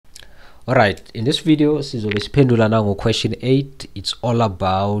Alright, in this video sizobe siphendula nango question 8. It's all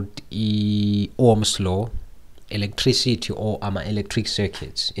about Ohm's law, electricity or electric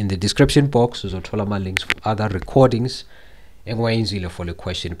circuits. In the description box uzothola ama links for other recordings engiwayenzile for the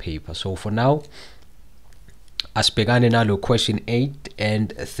question paper. So for now asibhekane nalo question 8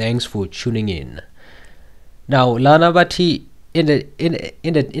 and thanks for tuning in. Now lana bathi in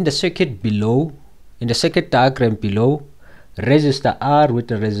the circuit below, in the circuit diagram below, resistor R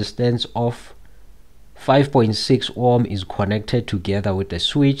with a resistance of 5.6 ohm is connected together with a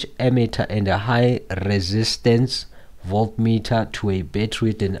switch, ammeter and a high resistance voltmeter to a battery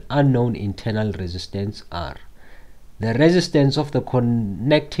with an unknown internal resistance R. The resistance of the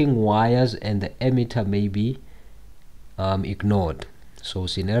connecting wires and the ammeter may be ignored. So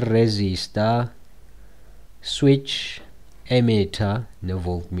sine resistor, switch, ammeter, no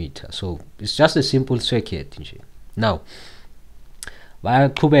voltmeter. So it's just a simple circuit. Now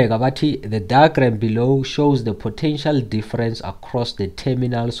the diagram below shows the potential difference across the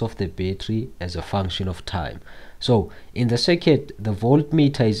terminals of the battery as a function of time. So in the circuit, the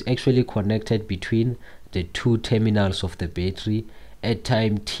voltmeter is actually connected between the two terminals of the battery. At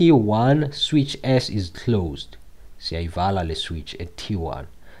time t1, switch S is closed. Siyayivala le switch at t1.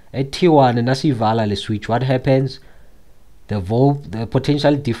 At t1 and nasivala le switch, what happens? The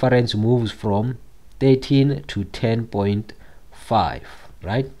potential difference moves from 13 to 10.5,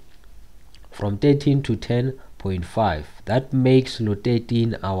 right? From 13 to 10.5. That makes lo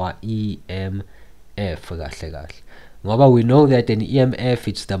 13 our EMF. Ngoba we know that an EMF,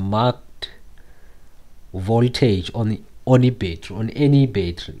 it's the marked voltage on a battery, on any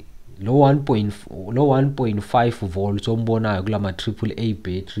battery. Low 1.5 volts ombonayo kulama AAA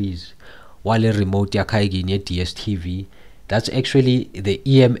batteries wale remote yakhayi nye DSTV. That's actually the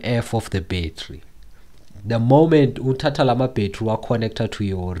EMF of the battery. The moment uthatha lama battery wa connector to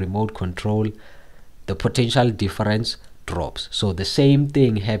your remote control, the potential difference drops. So the same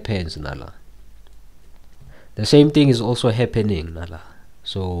thing happens nala. The same thing is also happening nala.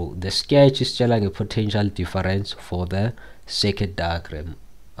 So the sketch is telling a potential difference for the circuit diagram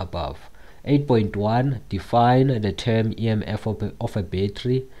above. 8.1, define the term EMF of a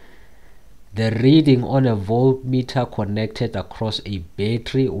battery. The reading on a voltmeter connected across a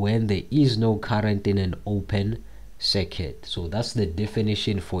battery when there is no current in an open circuit. So that's the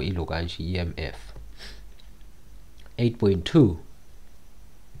definition for ilokanji EMF. 8.2.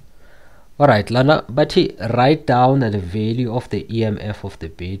 Alright, lana bati write down the value of the EMF of the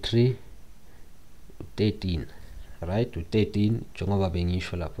battery. 13. Right, to 13.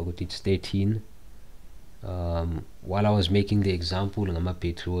 It's 13. While I was making the example ngama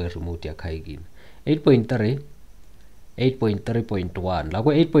battery where remote yakhayi. 8.3 8.3.1 like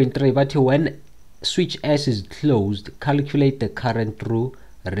 8.3 but when switch S is closed, calculate the current through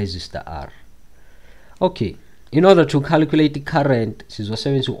resistor R. Okay, in order to calculate the current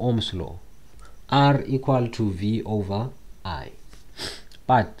sizosebenzisa Ohm's law, R equal to V over I.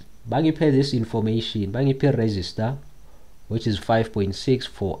 But bangiphe this information, bangiphe resistor which is 5.6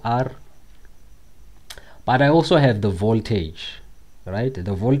 for R, but I also have the voltage, right?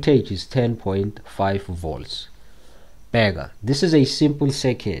 The voltage is 10.5 volts. Bega, this is a simple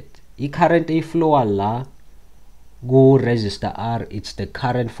circuit. I current a flow la go resistor R, it's the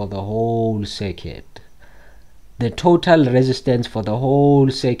current for the whole circuit. The total resistance for the whole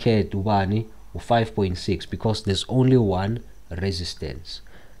circuit ubani 5.6 because there's only one resistance.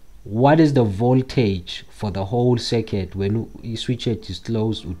 What is the voltage for the whole circuit when you switch it is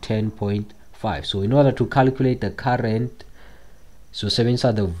closed to 10.5? So in order to calculate the current, so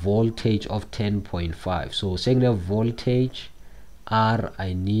sebenzisa the voltage of 10.5. So saying the voltage R,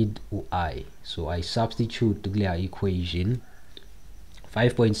 I need I. So I substitute the equation.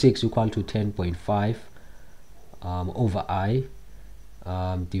 5.6 equal to 10.5 over I,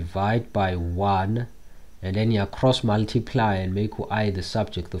 divide by 1, and then you cross multiply and make I the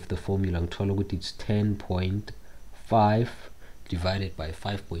subject of the formula. It's 10.5 divided by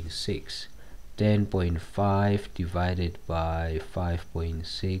 5.6. 10.5 divided by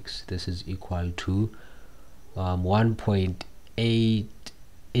 5.6, this is equal to 1.88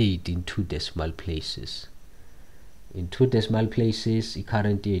 in 2 decimal places. In 2 decimal places, the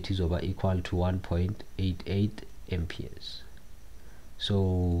current rate is over equal to 1.88 amperes.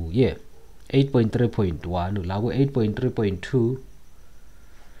 So yeah, 8.3.1 lago 8.3.2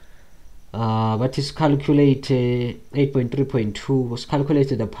 but is calculated. 8.3.2 was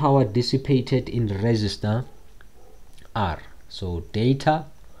calculated the power dissipated in resistor R. So data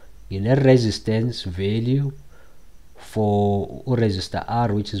in a resistance value for resistor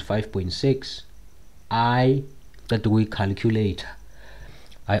R, which is 5.6, I that we calculate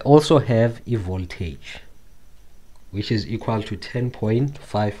I also have a voltage which is equal to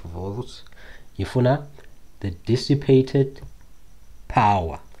 10.5 volts. Ifuna the dissipated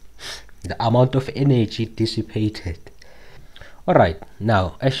power, the amount of energy dissipated. Alright,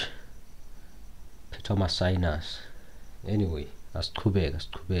 now my sinus. Anyway,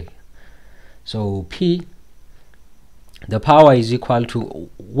 asiqhubeke. So P, the power is equal to,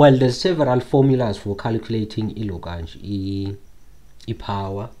 well, there's several formulas for calculating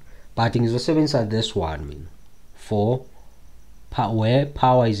power, but ngizosebenzisa this one for where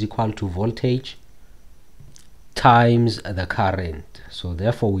power is equal to voltage times the current. So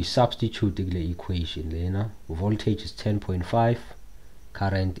therefore we substitute the equation there. Voltage is 10.5,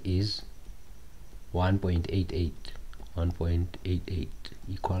 current is 1.88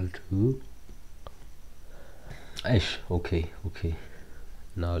 equal to okay.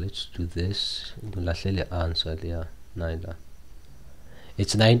 Now let's do this. Answer there.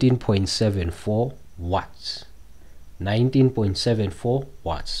 It's 19.74 watts. 19.74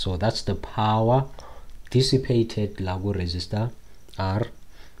 watts. So that's the power dissipated lagu resistor R.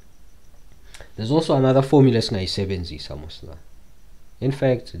 There's also another formula singayisebenzisa. In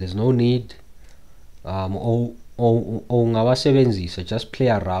fact, there's no need ungawasebenzisa, just play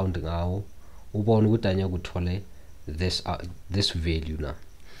around ngawo ubone ukuthi anya kuthole this value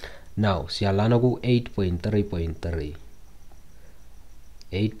now siyalana ku 8.3.3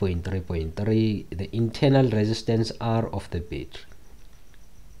 the internal resistance R of the battery.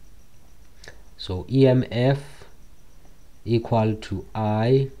 So EMF equal to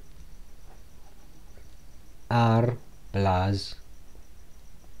I R plus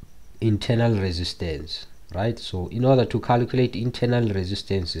internal resistance, right? So in order to calculate internal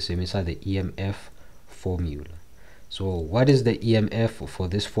resistance, we use the EMF formula. So what is the EMF for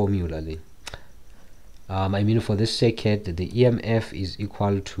this formula? I mean for this circuit, the EMF is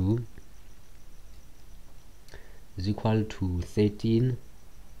equal to 13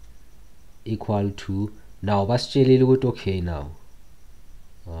 equal to, now okay, now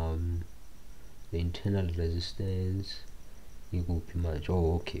the internal resistance,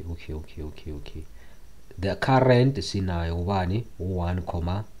 okay. The current is in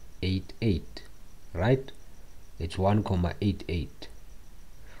 1.88, right? It's 1.88.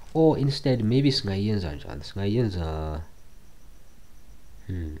 Or instead maybe singayenza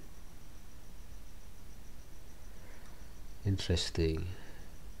interesting.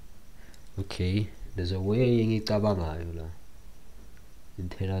 Okay, there's a way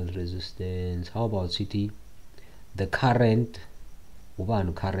internal resistance. How about city? The current, it's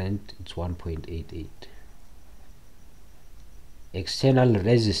 1.88. External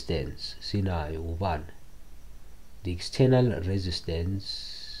resistance, the external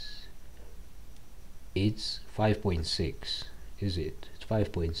resistance, it's 5.6. Is it? It's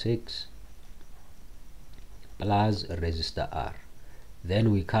 5.6 plus resistor R.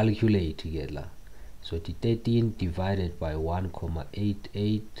 Then we calculate together. So 13 divided by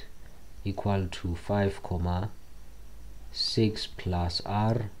 1.88 equal to 5.6 plus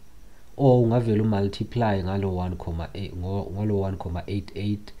R, or ungavele multiply ngalo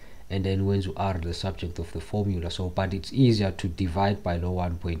 1.88, and then when you R the subject of the formula. So but it's easier to divide by the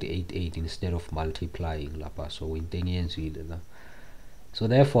 1.88 instead of multiplying lapha. So so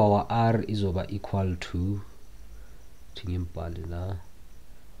therefore our R is over equal to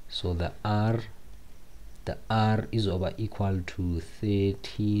so the R is over equal to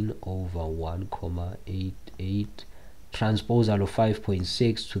 13 over 1.88. Transposal of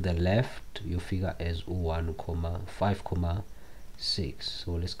 5.6 to the left, you figure as 5.6.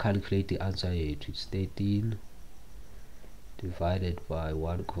 So let's calculate the answer here. It's 13 divided by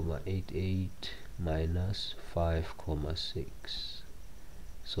 1.88 minus 5.6.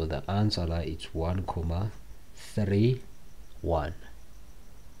 So the answer is 1.31.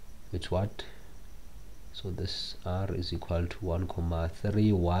 It's what? So this R is equal to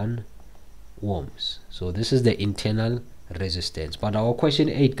 1.31 ohms. So this is the internal resistance. But our question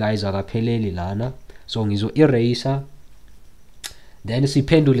 8, guys, akapheleli lana. So ngizo eraser. Then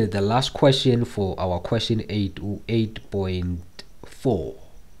siphendule the last question for our question 8, 8.4.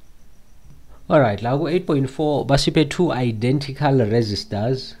 Alright, now 8.4, basiphe two identical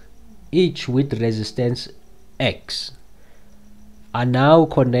resistors, each with resistance X, are now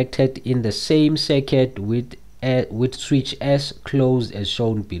connected in the same circuit with switch S closed as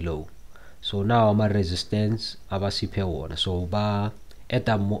shown below. So now my resistance abasiphe wona, so ba add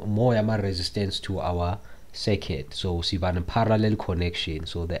more yama resistance to our circuit. So siba a parallel connection.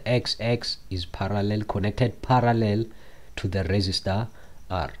 So the XX is connected parallel to the resistor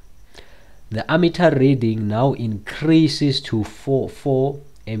R. The ammeter reading now increases to 4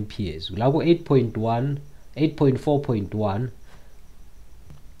 amperes. Lapho 8.4.1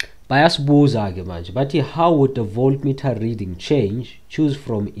 bayasibuza ke manje bathi how would the voltmeter reading change? Choose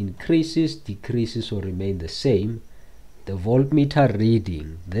from increases, decreases, or remain the same. The voltmeter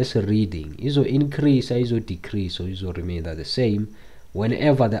reading, this reading, izo increase, izo decrease, or izo remain the same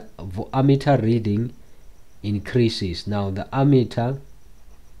whenever the ammeter reading increases. Now the ammeter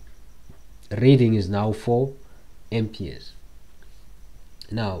reading is now 4 amperes.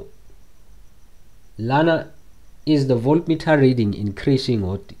 Now lana, is the voltmeter reading increasing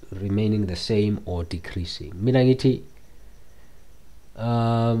or remaining the same or decreasing? Mina ngithi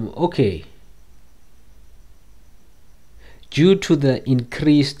okay, due to the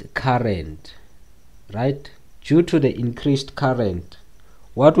increased current, right? Due to the increased current,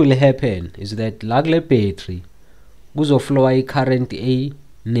 what will happen is that la kule battery kuzoflowa i-current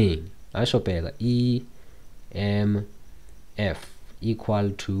eningi. Asho phela EMF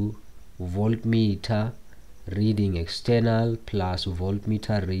equal to voltmeter reading external plus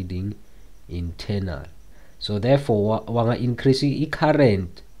voltmeter reading internal. So therefore wanga increase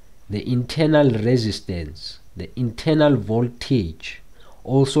i-current, the internal resistance, the internal voltage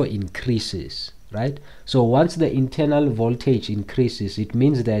also increases, right? So once the internal voltage increases, it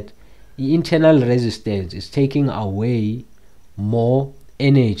means that the internal resistance is taking away more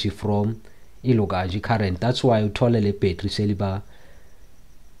energy from ilokaji current. That's why uthola le battery seliba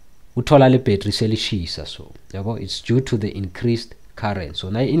uthola le battery selishisa. So yabo, it's due to the increased current. So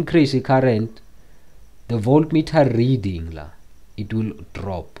now increase the current, the voltmeter reading la, it will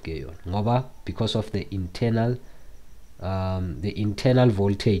drop ke yon ngoba because of the internal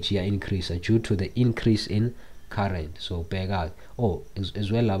voltage here increase due to the increase in current. So bheka, oh,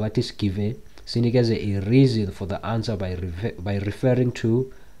 as well about is give sinikeze a reason for the answer by referring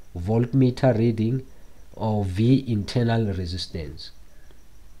to voltmeter reading or V internal resistance.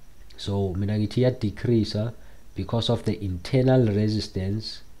 So mina ngithi ya decrease because of the internal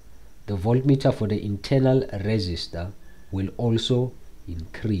resistance. The voltmeter for the internal resistor will also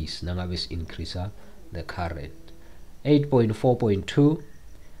increase nangabe increase the current. 8.4.2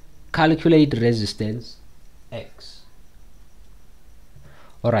 calculate resistance X.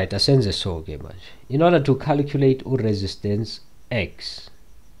 Alright, asenze so ke manje. In order to calculate resistance X,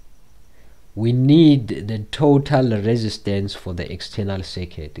 we need the total resistance for the external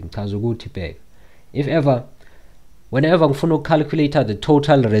circuit. If ever, whenever ngifuna calculate the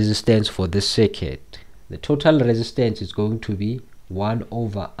total resistance for this circuit, the total resistance is going to be 1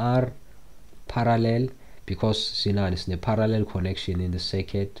 over R parallel, because sinani is a parallel connection in the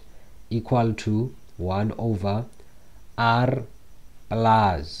circuit, equal to 1 over R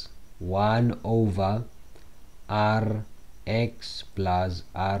plus 1 over Rx plus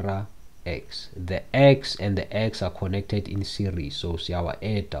Rx. The X and the X are connected in series, so see our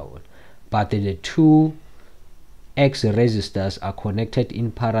add down. But the two X resistors are connected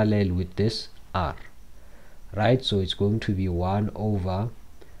in parallel with this R, right? So it's going to be 1 over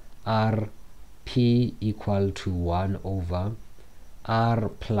Rp equal to 1 over R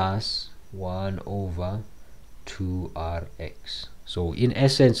plus 1 over 2Rx. So in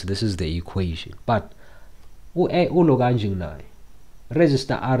essence, this is the equation. But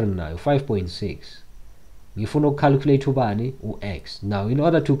resistor R nayo 5.6. Ngifuna calculate ubani X. Now in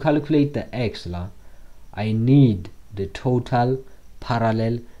order to calculate the X la, I need the total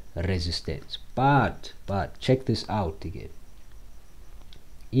parallel resistance. But check this out again.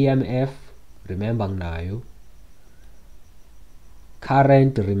 EMF, remember nayo.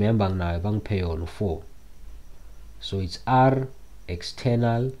 Current, remember nayo bang pay on 4. So it's R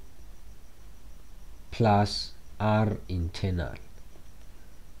external plus R internal.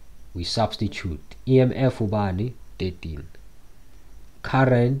 We substitute EMF ubani 13,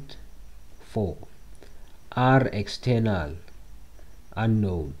 current 4, R external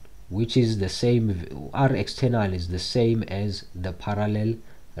unknown, which is the same, R external is the same as the parallel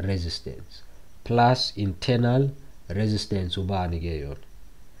resistance, plus internal resistance ubani ke yon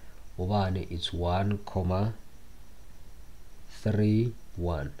ubani, it's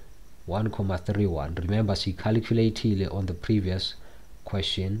 1.31. Remember she calculated on the previous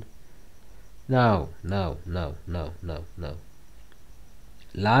question. Now lana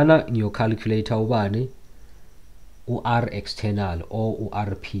in your calculator ubani R external or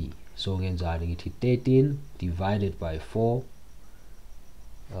RP. So ngenzani ngithi 13 divided by 4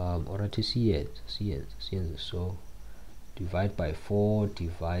 or to see it so divide by 4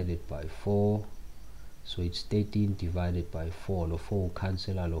 divided by 4, so it's 13 divided by 4. Lo 4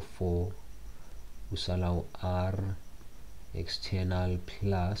 cancel alo 4 usala R external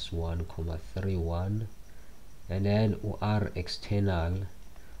plus 1.31, and then R external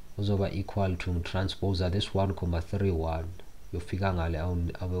uzoba equal to transpose this 1,31 yofika ngale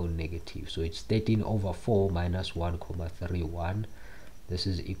abe negative, so it's 13 over 4 minus 1,31. This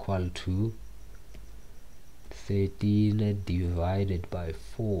is equal to 13 divided by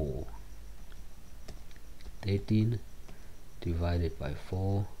 4. 13 divided by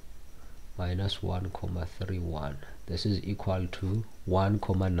 4 minus 1,31. This is equal to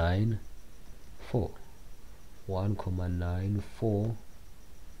 1,94. 1,94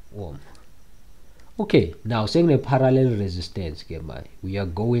 ohm. Okay, now saying the parallel resistance, we are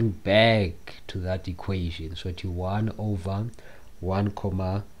going back to that equation. So it's 1 over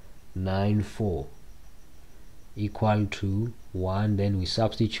 1,94 equal to 1, then we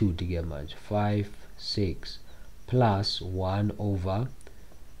substitute again, 5, 6 plus 1 over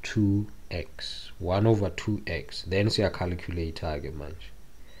 2x. 1 over 2x. Then see a calculator again.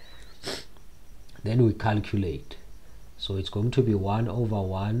 Then we calculate. So it's going to be 1 over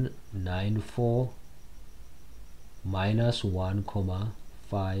 194 minus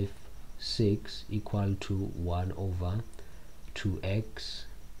 1,56 equal to 1 over 2x.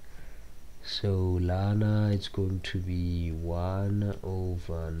 So lana it's going to be 1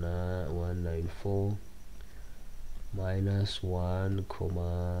 over 194 minus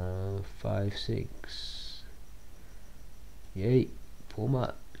 1,56. Yay,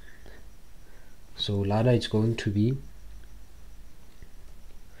 Puma. So lana it's going to be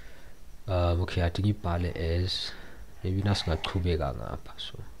okay, I think ibhale as maybe nasingaqhubeka ngapha,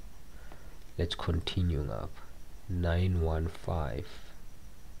 so let's continue ngapha. 915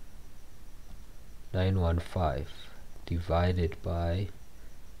 divided by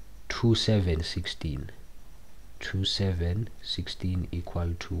 2716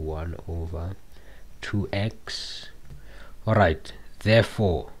 equal to 1 over 2x. Alright,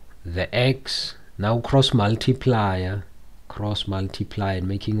 therefore the x now cross multiply and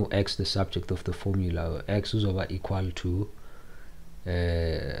making x the subject of the formula. X is over equal to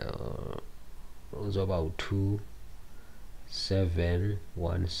is about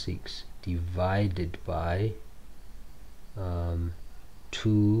 2716 divided by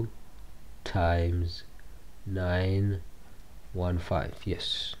 2 times 915.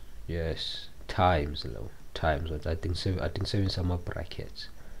 Yes, times I think seven some brackets.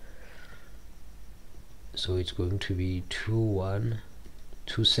 So it's going to be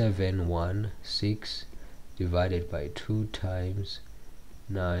 2716 divided by 2 times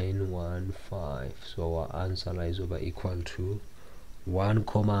 915. So our answer lies over equal to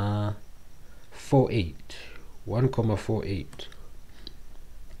 1,48. 1,48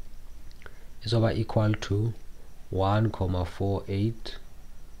 is over equal to 1,48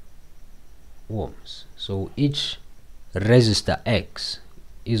 ohms. So each resistor X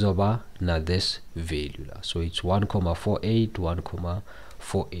is over now this value. So it's 1,48,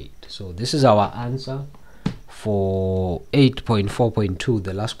 1,48. So this is our answer for 8.4.2,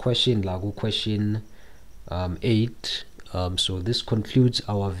 the last question, Lago question 8. So this concludes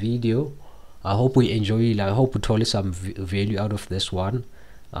our video. I hope we enjoy it. I hope we told some value out of this one.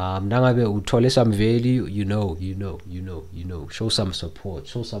 Nangabe uthole some value, you know, show some support,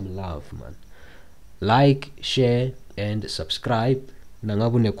 show some love, man. Like, share and subscribe.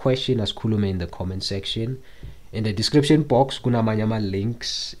 Nangabe une question asikhulume in the comment section. In the description box kunamanye ama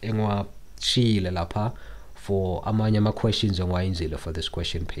links engwachile lapha for amanye ama questions engwayenzile for this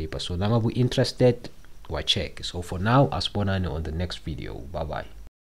question paper. So nangabe interested, wa check. So for now, asibonane on the next video. Bye bye.